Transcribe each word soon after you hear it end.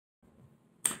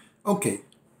Okay,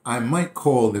 I might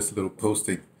call this little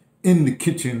posting "In the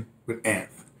Kitchen with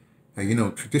Anth." Now, you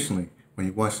know, traditionally, when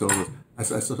you watch all those, I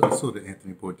saw the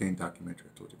Anthony Bourdain documentary.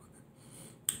 I told you about that.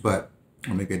 But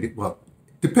or maybe I did. Well,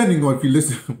 depending on if you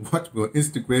listen, watch me on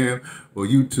Instagram or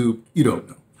YouTube, you don't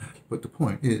know. But the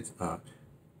point is,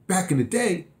 back in the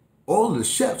day, all the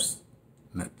chefs,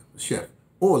 not the chef,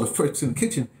 all the folks in the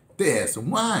kitchen, they had some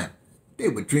wine. They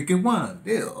were drinking wine.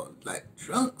 They were like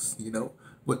drunks, you know,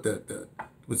 with the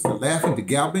was the laughing, the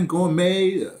Galvin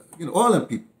Gourmet, all them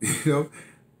people, you know.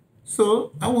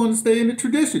 So I want to stay in the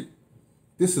tradition.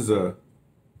 This is a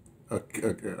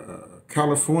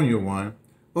California wine.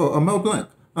 Oh, a Mel Blanc.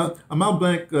 A Mel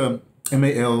Blanc,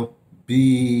 Malbec. I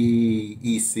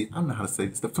don't know how to say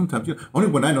this stuff. Sometimes, only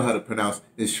one I know how to pronounce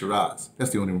is Shiraz.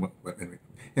 That's the only one. But anyway,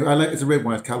 and I like it's a red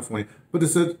wine, it's California, but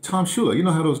it's a Tom Schuler. You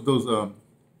know how those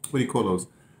what do you call those?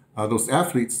 Those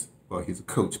athletes. Well, he's a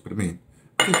coach, but I mean,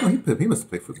 he must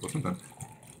play football sometimes.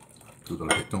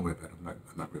 Don't worry about it. I'm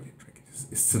not really drinking.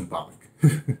 It's symbolic.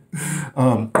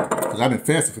 Because I've been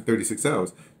fasting for 36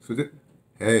 hours. So,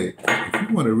 hey, if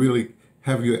you want to really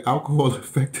have your alcohol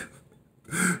effect,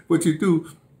 what you do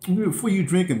before you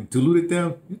drink and dilute it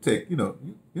down, you take, you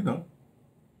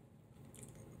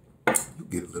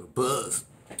get a little buzz.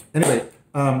 Anyway,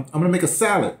 I'm gonna make a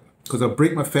salad because I'll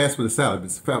break my fast with a salad.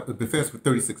 I've been fast for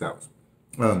 36 hours.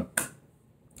 Um,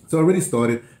 so I already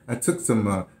started. I took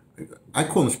some, I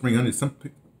call them spring onions. Some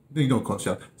people, you don't call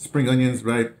them spring onions,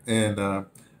 right? And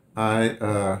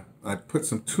I put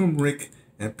some turmeric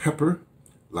and pepper,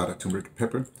 a lot of turmeric and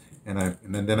pepper, and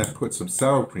then I put some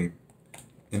sour cream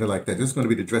in it like that. This is going to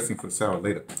be the dressing for the salad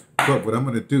later. But what I'm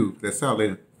going to do for that salad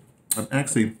later, I'm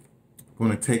actually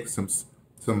going to take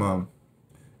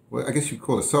well, I guess you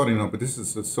call it sardine, but this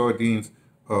is the sardines.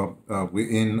 We're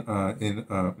in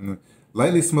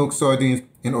lightly smoked sardines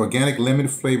in organic lemon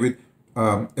flavored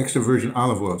extra virgin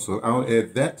olive oil. So I'll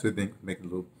add that to the thing, make it a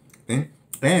little thing,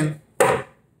 and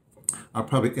I'll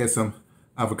probably add some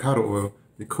avocado oil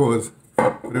because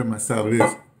whatever my salad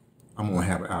is, I'm gonna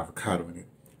have an avocado in it.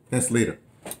 That's later.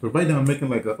 But right now I'm making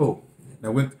like now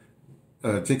when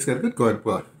Jake's got a good garden,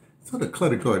 well, it's not a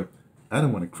cluttered garden. I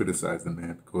don't want to criticize the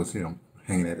man because I'm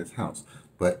hanging at his house,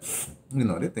 but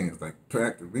that thing is like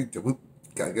packed.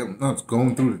 Gotta get him. No, it's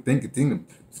going through the thing. The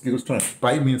mosquitoes trying to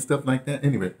bite me and stuff like that.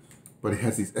 Anyway, but it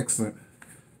has these excellent.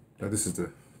 This is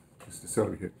the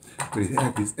celery here. But it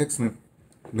has these excellent,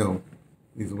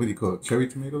 these what do you call it? Cherry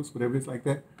tomatoes, whatever it's like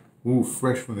that. Ooh,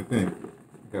 fresh from the thing.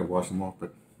 Gotta wash them off,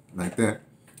 but like that.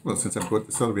 Well, since I brought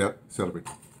the celery out, celery.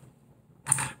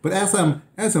 But as I'm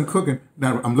cooking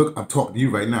now, I'm talking to you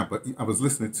right now. But I was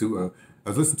listening to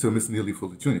Mr. Neely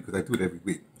Fuller Jr. because I do it every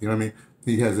week. You know what I mean?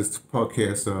 He has this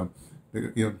podcast.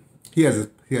 He has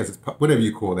his whatever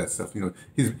you call that stuff.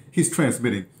 He's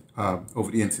transmitting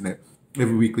over the internet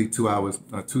every weekly 2 hours,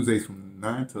 Tuesdays from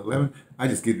 9 to 11. I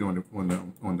just get it on the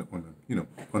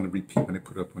repeat when they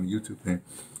put it up on the YouTube thing.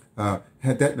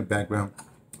 Had that in the background.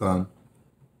 I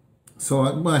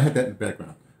had that in the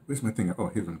background. Where's my thing? Oh,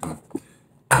 here's what I'm doing.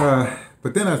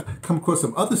 But then I come across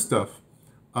some other stuff.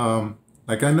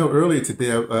 Like I know earlier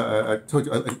today, I told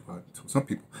you, I told some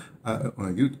people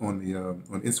on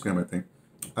Instagram, I think.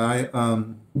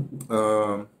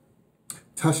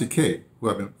 Tasha K, who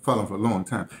I've been following for a long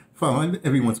time. Following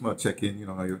every once in a while, check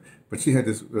in, but she had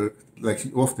this, like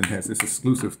she often has this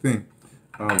exclusive thing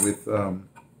with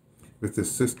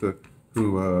this sister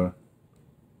who,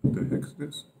 what the heck is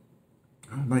this?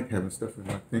 I don't like having stuff in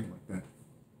my thing like that.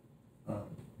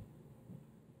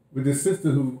 With this sister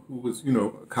who was,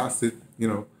 accosted,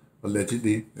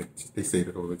 allegedly. They say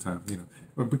that all the time,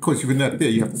 But because you were not there,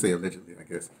 you have to say allegedly, I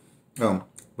guess.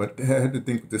 But I had to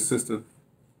think with this sister,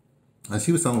 and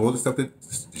she was telling all the stuff that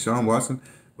Deshaun Watson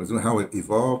was doing, how it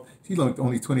evolved. She's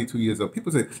only 22 years old.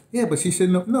 People say, yeah, but she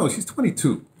shouldn't have. No, she's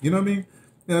 22. You know what I mean?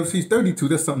 If she's 32,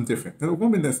 that's something different. And a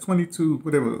woman that's 22,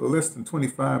 whatever, or less than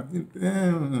 25,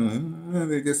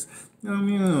 they just,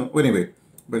 well, anyway.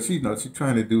 But she's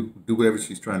trying to do whatever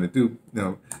she's trying to do,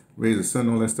 raise a son,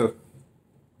 all that stuff.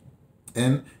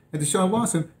 And Deshaun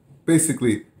Watson,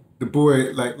 basically, the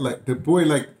boy,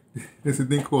 there's a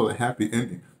thing called a happy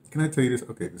ending. Can I tell you this?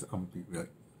 Okay, I'm gonna be real.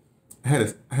 I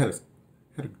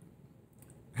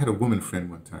had a woman friend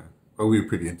one time. Oh, we were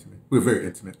pretty intimate. We were very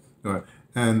intimate.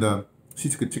 And she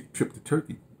took a trip to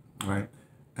Turkey, right?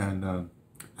 And I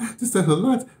just said a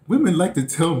lot. Women like to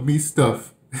tell me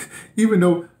stuff, even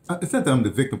though it's not that I'm the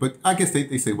victim, but I guess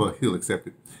they say, well, he'll accept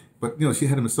it. But she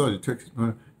had a massage in Turkey,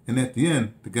 and at the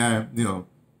end, the guy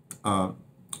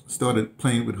started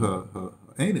playing with her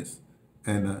anus,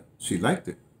 and she liked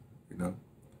it.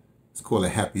 It's called a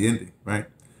happy ending, right?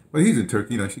 Well, he's in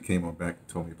Turkey. You know, she came on back and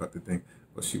told me about the thing.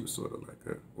 But she was sort of like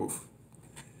a, oof.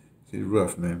 She's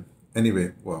rough, man.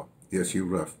 Anyway, well, yeah, she's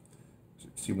rough.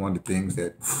 She wanted things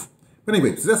that. But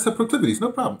anyway, so that's her proclivities.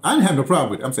 No problem. I didn't have no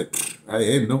problem with it. I'm saying, I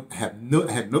had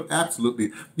no,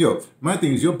 absolutely. Yo, my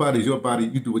thing is, your body is your body.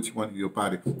 You do what you want to your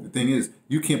body. The thing is,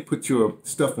 you can't put your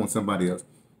stuff on somebody else.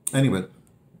 Anyway,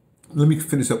 let me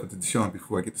finish up with the Deshaun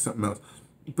before I get to something else.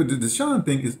 But the Deshaun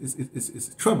thing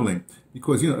is troubling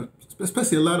because, you know,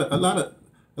 especially a lot of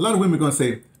women are going to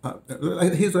say,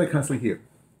 here's what I constantly hear: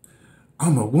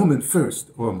 I'm a woman first,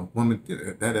 or I'm a woman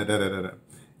da da da da da da.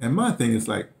 And my thing is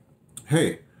like,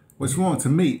 hey, what's wrong to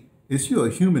me is you're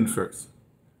a human first.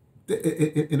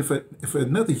 And if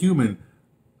another human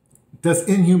does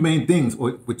inhumane things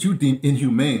or what you deem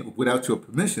inhumane without your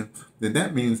permission, then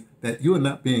that means that you're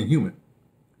not being human.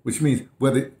 Which means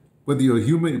whether you're a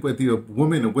human, whether you're a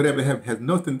woman or whatever, has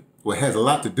nothing or has a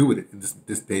lot to do with it in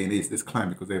this day and age, this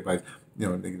climate, because everybody's, you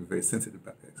know, they're very sensitive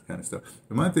about that kind of stuff.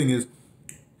 But my thing is,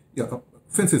 yeah,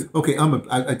 for instance, okay,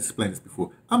 I explained this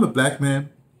before. I'm a black man.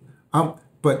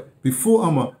 But before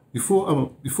I'm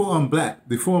black,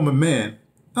 before I'm a man,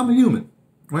 I'm a human,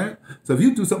 right? So if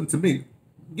you do something to me,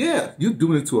 yeah, you're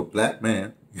doing it to a black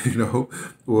man, you know,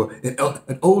 or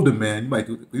an older man. You might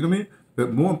do it, you know what I mean?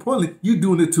 But more importantly, you're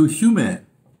doing it to a human.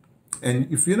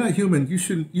 And if you're not human, you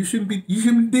shouldn't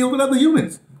deal with other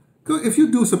humans. If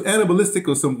you do some animalistic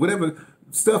or some whatever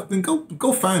stuff, then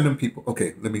go find them people.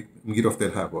 Okay, let me get off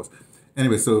that high horse.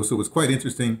 Anyway, so it was quite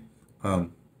interesting.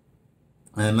 And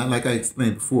like I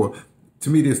explained before, to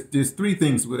me, there's three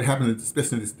things that happen,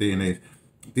 especially in this day and age.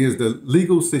 There's the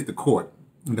legal, say the court,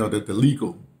 you know, the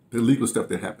legal stuff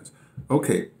that happens.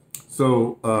 Okay,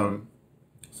 so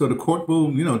the court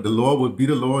will, you know, the law will be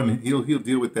the law, and he'll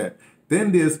deal with that.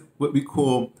 Then there's what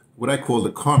I call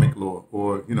the karmic law,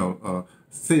 or you know,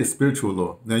 say a spiritual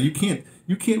law. Now you can't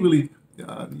really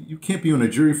you can't be on a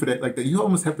jury for that like that. You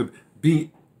almost have to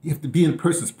be in a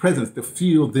person's presence to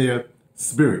feel their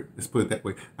spirit. Let's put it that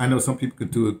way. I know some people can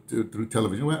do it through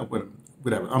television. Well,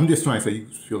 whatever. I'm just trying to say you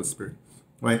feel the spirit,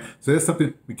 right? So that's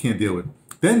something we can't deal with.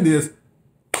 Then there's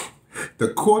the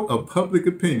court of public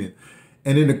opinion,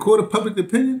 and in the court of public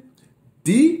opinion,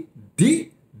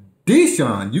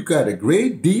 Deshaun, you got a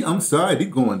grade D. I'm sorry, they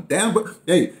going down, but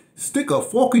hey, stick a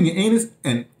fork in your anus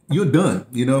and you're done.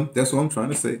 You know, that's what I'm trying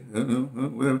to say.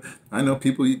 Whatever. I know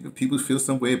people feel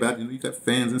some way about it. You know, you got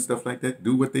fans and stuff like that.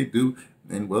 Do what they do,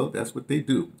 and well, that's what they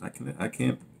do. I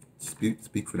can't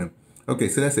speak for them. Okay,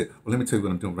 so that's it. Well, let me tell you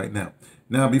what I'm doing right now.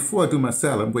 Now, before I do my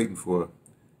salad, I'm waiting for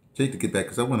Jake to get back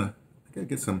because I gotta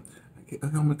get some.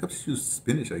 I'm gonna use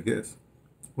spinach, I guess.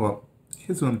 Well,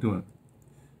 here's what I'm doing.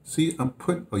 See, I'm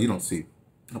putting. Oh, you don't see.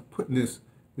 I'm putting this.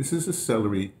 This is a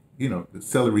celery. You know, the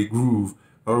celery groove.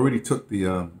 I already took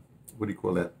the what do you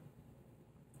call that?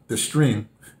 The string.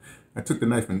 I took the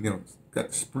knife and, you know,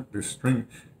 got the string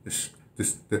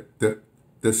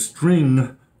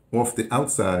off the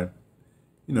outside.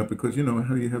 You know, because you know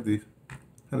how you have the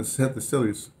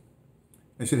celery.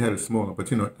 I should have it smaller, but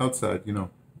you know, outside, you know,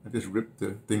 I just ripped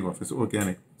the thing off. It's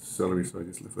organic celery, so I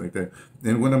just left it like that.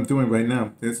 And what I'm doing right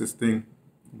now, there's this thing.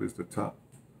 Where's the top?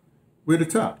 Where the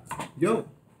top? Yo,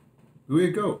 where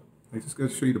it go? I just got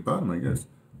to show you the bottom, I guess.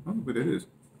 I don't know what it is.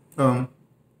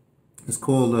 It's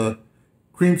called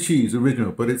cream cheese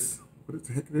original, but it's, what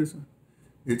the heck it is?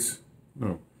 It's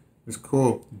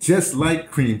called Just Like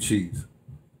Cream Cheese.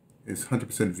 It's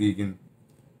 100% vegan.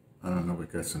 I don't know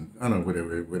what got some, I don't know,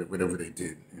 whatever they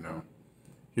did, you know.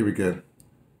 Here we go.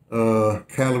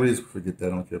 Calories, forget that,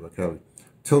 I don't care about calories.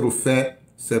 Total fat,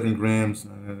 7 grams,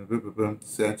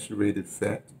 saturated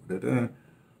fat, what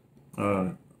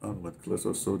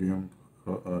cholesterol, sodium,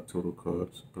 total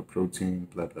carbs, protein,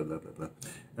 blah, blah, blah, blah, blah.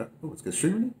 Oh, it's got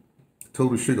sugar in it?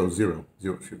 Total sugar, zero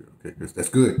sugar. Okay, that's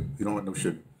good. You don't want no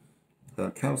sugar.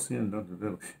 Calcium, blah, blah,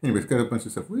 blah. Anyway, it's got a bunch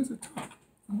of stuff. Where's the top?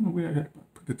 I don't know where I had to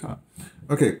put the top.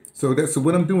 Okay, so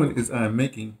what I'm doing is I'm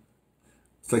making,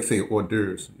 it's like, say, hors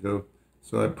d'oeuvres, you know.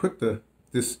 So I put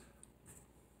this,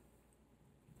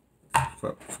 I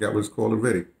forgot what it's called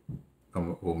already.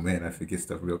 Oh man, I forget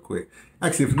stuff real quick.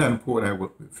 Actually, if it's not important, I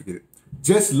will forget it.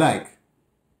 Just like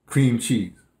cream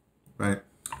cheese, right?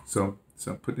 So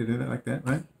I'm putting it in there like that,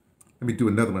 right? Let me do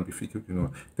another one before you keep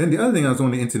going. Then the other thing, I was on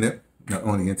the internet, not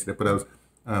on the internet, but I was,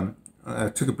 I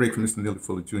took a break from Mr. Neely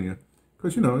Fuller Jr.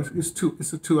 because, you know, it's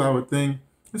a 2-hour thing.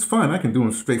 It's fine. I can do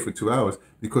them straight for 2 hours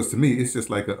because to me, it's just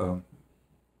like a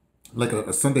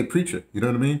Sunday preacher. You know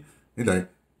what I mean?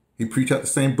 He preach out the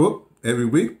same book every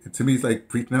week. And to me, it's like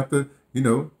preaching out the, you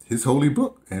know, his holy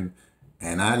book. And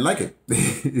I like it.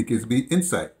 It gives me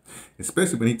insight,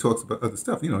 especially when he talks about other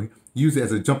stuff. You know, he uses it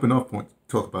as a jumping off point to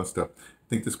talk about stuff.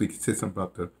 think this week he said something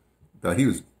about he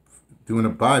was doing a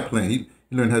biplane. He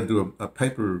learned how to do a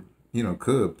Piper,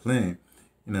 Cub plane,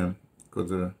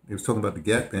 because he was talking about the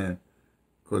Gap Band,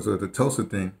 because of the Tulsa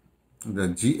thing. The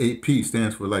GAP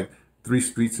stands for like 3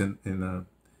 streets in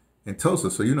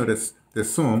Tulsa. So that's their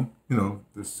song,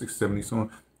 the 670 song.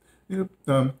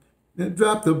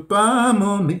 Drop the bomb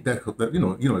on me. That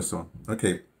the song.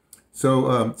 Okay.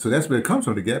 So that's where it comes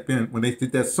from, the Gap Band. When they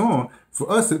did that song, for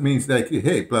us it means like,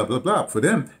 hey, blah, blah, blah. For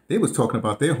them, they was talking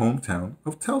about their hometown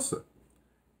of Tulsa.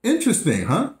 Interesting,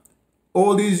 huh?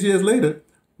 All these years later,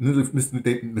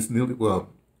 Mr.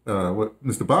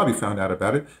 Bobby found out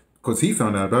about it, because he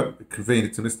found out about it, conveying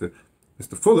it to Mr.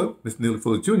 Fuller, Mr. Neely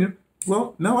Fuller Jr.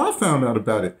 Well, now I found out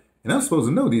about it. And I'm supposed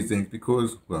to know these things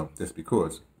because, well, that's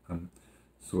because I'm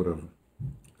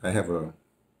I have a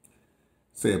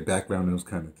background in those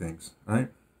kind of things, right?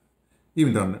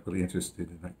 Even though I'm not really interested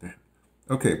in like that.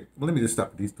 Okay, well, let me just stop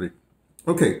with these 3.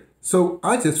 Okay, so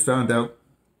I just found out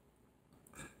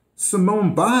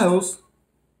Simone Biles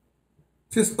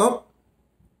just up.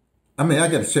 I mean, I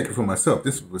got to check it for myself.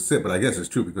 This was said, but I guess it's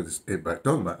true because it's everybody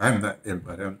talking about it. I'm not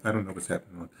everybody. I don't know what's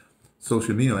happening on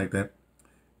social media like that.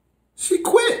 She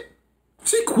quit.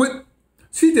 She quit.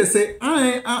 She just said,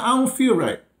 I don't feel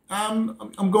right. I'm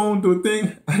going through a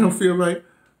thing. I don't feel right.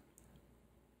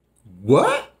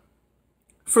 What?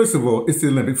 First of all, it's the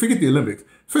Olympics. Forget the Olympics.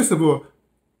 First of all,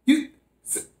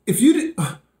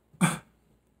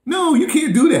 no, you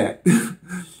can't do that.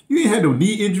 You ain't had no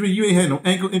knee injury. You ain't had no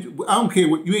ankle injury. I don't care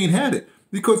what, you ain't had it.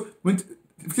 Because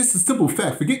just a simple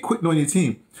fact, forget quitting on your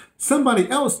team. Somebody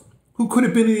else who could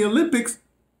have been in the Olympics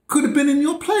could have been in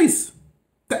your place.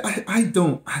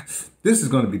 This is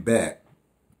going to be bad.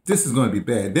 This is going to be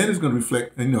bad. Then it's going to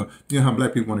reflect, and you know how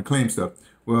black people want to claim stuff.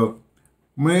 Well,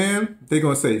 man, they're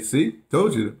going to say, see,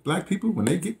 told you, black people, when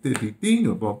they get their ding,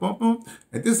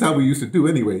 and this is how we used to do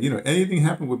anyway. Anything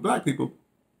happened with black people,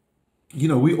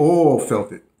 we all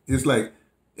felt it. It's like,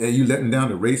 hey, you letting down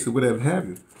the race or whatever have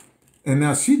you. And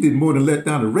now she did more than let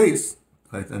down the race.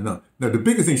 I know. Now, the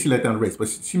biggest thing, she let down the race, but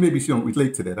she maybe she don't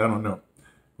relate to that. I don't know.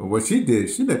 But what she did,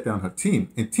 she let down her team.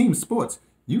 In team sports,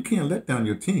 you can't let down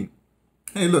your team.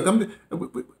 Hey, look,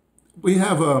 we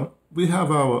have our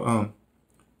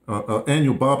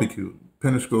annual barbecue,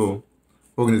 Pentecost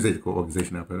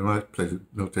organization out there. My place is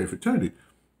military fraternity,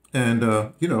 and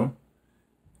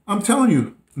I'm telling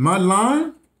you, my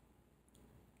line,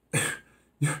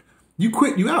 you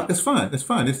quit, you out. That's fine. That's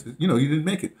fine. It's, you didn't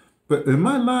make it. But in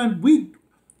my line, we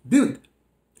did.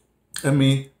 I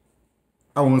mean,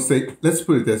 I want to say, let's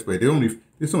put it this way.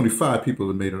 There's only 5 people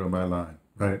that made it on my line,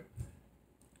 right?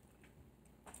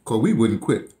 Because we wouldn't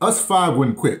quit. Us 5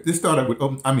 wouldn't quit. This started with,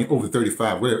 over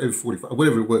 35, whatever, 45,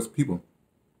 whatever it was, people.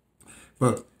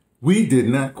 But we did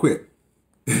not quit.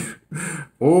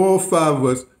 All 5 of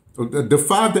us, the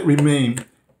 5 that remained,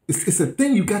 it's a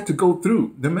thing you got to go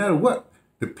through, no matter what.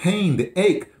 The pain, the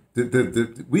ache,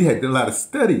 we had a lot of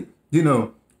study,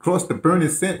 cross the burning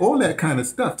sand, all that kind of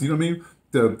stuff. You know what I mean?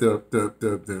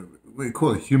 The what do you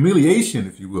call it? Humiliation,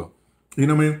 if you will. You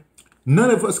know what I mean?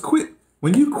 None of us quit.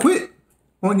 When you quit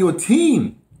on your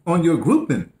team, on your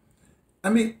grouping, I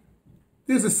mean,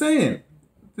 there's a saying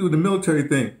through the military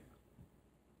thing.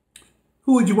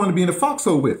 Who would you want to be in a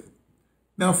foxhole with?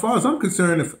 Now, as far as I'm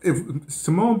concerned, if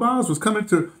Simone Biles was coming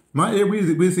to my area,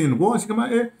 we was in war, she come my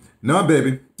area. Nah,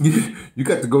 baby, you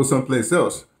got to go someplace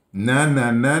else. Nah.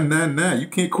 You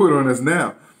can't quit on us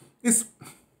now.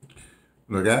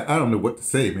 Look, I don't know what to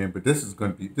say, man, but this is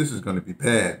going to be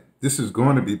bad. This is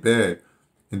going to be bad.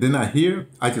 And then I heard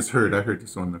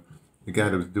this on the guy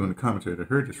that was doing the commentary that I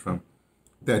heard this from,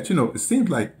 that, it seems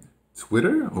like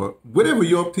Twitter or whatever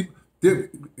your people,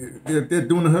 they're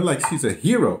doing to her like she's a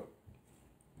hero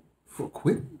for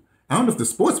quitting. I don't know if the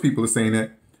sports people are saying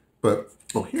that, but,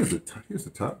 here's the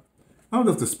top. I don't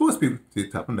know if the sports people, see the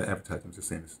top, I'm not advertising, I'm just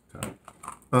saying this top.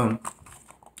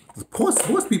 The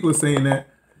sports people are saying that.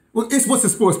 Well, it's what's the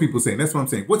sports people saying. That's what I'm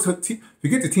saying. What's her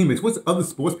forget the teammates. What's the other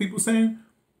sports people saying?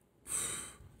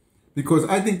 Because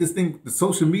I think this thing, the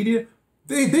social media,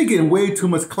 they getting way too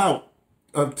much clout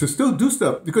to still do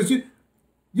stuff. Because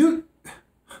you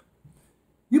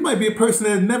might be a person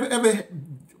that never ever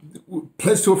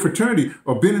pledged to a fraternity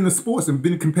or been in the sports and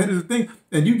been a competitive thing,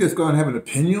 and you just go and have an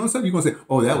opinion on something. You're gonna say,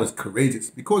 "Oh, that was courageous."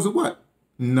 Because of what?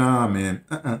 Nah, man.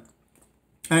 I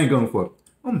ain't going for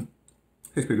it.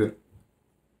 Tastes pretty good.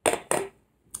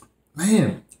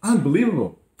 Man,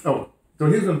 unbelievable. Oh, so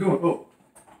here's what I'm doing. Oh,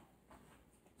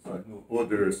 sorry, no hors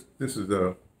d'oeuvres. This is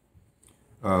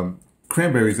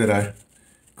cranberries that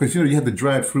because you have the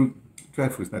dried fruit.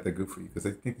 Dried fruit's not that good for you because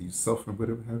I think they use sulfur and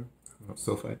whatever,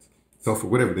 sulfites, sulfur,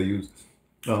 whatever they use.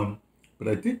 But But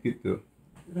I did get the.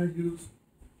 Did I use?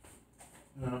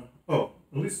 Oh,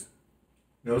 at least.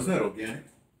 No, it's not organic.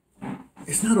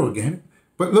 It's not organic.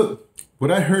 But look,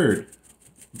 what I heard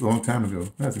a long time ago,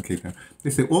 that's in Cape Town. They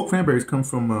say all cranberries come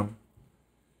from, at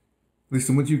least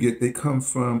the ones you get, they come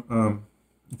from,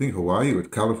 I think Hawaii or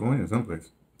California,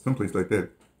 someplace like that.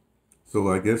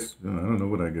 So I guess, I don't know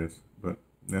what I guess, but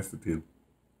that's the deal.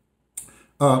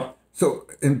 So,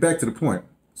 and back to the point.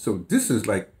 So this is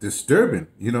like disturbing,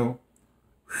 you know.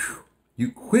 Whew.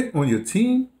 You quit on your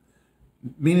team,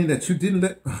 meaning that you didn't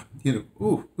let, you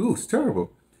know, it's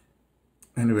terrible.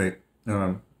 Anyway,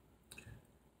 I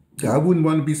wouldn't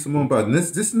want to be Simone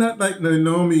Biles. This is not like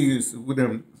Naomi's,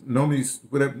 whatever,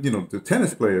 you know, the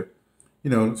tennis player.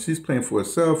 You know, she's playing for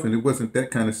herself, and it wasn't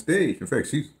that kind of stage. In fact,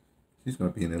 she's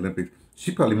going to be in the Olympics.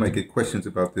 She probably might get questions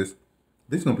about this.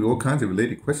 There's going to be all kinds of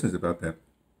related questions about that.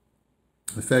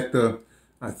 In fact,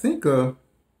 I think,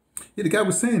 yeah, the guy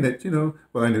was saying that, you know,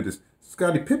 well, I knew this.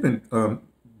 Scottie Pippen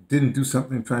didn't do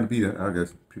something trying to be, I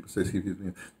guess people say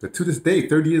but to this day,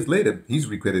 30 years later, he's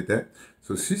regretted that.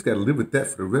 So she's got to live with that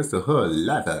for the rest of her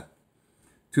life.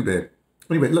 Too bad.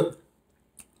 Anyway, look.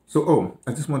 So,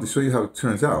 I just wanted to show you how it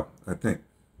turns out, I think.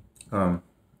 So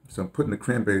I'm putting the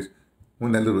cranberries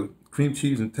on that little cream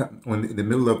cheese in the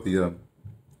middle of the, what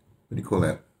do you call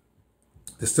that?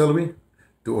 The celery,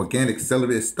 the organic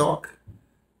celery stalk.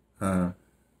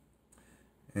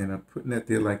 And I'm putting that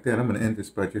there like that. I'm going to end this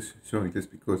by just showing this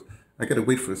because I got to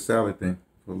wait for the salad thing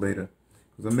for later.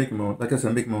 Because I'm making my own, like I said,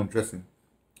 I'm making my own dressing.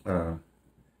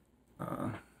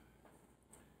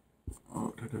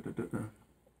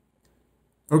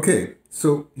 Okay,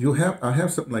 so I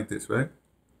have something like this, right?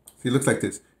 See, it looks like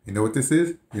this. You know what this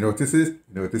is? You know what this is?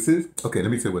 You know what this is? Okay,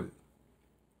 let me say what it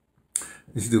is.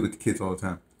 You should do it with the kids all the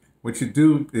time. What you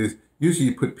do is, usually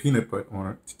you put peanut butter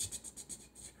on it.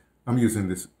 I'm using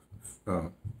this,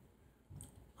 I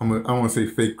want to say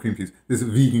fake cream cheese. This is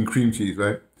vegan cream cheese,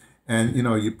 right? And, you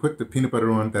know, you put the peanut butter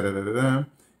on,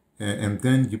 and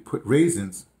then you put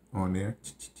raisins on there.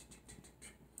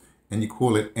 And you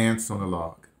call it ants on a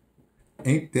log.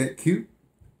 Ain't that cute?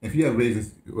 If you have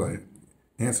raisins, right,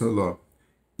 ants on a log.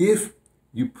 If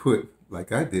you put,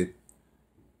 like I did,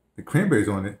 the cranberries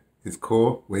on it, it's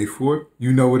called, wait for it,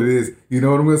 you know what it is. You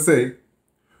know what I'm going to say?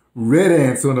 Red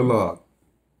ants on a log.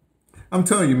 I'm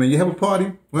telling you, man, you have a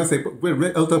party. When I say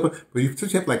red, but you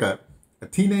have like a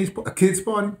kid's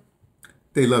party,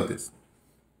 they love this.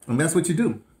 And that's what you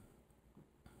do.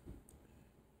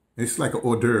 It's like an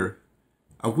hors d'oeuvre.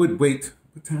 I would wait.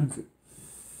 What time is it?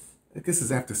 I guess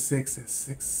it's after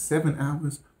 7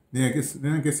 hours. Yeah, I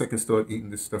guess I can start eating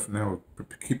this stuff now.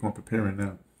 Keep on preparing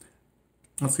now.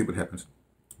 Let's see what happens.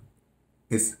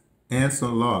 It's ants on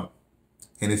a log,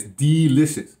 and it's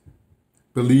delicious.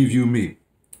 Believe you me.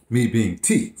 Me being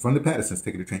T from the Pattersons,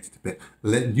 taking the train to Tibet,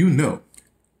 letting you know.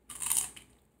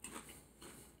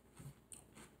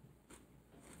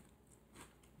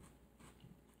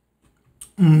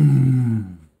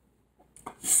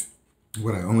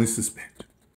 What I only suspect.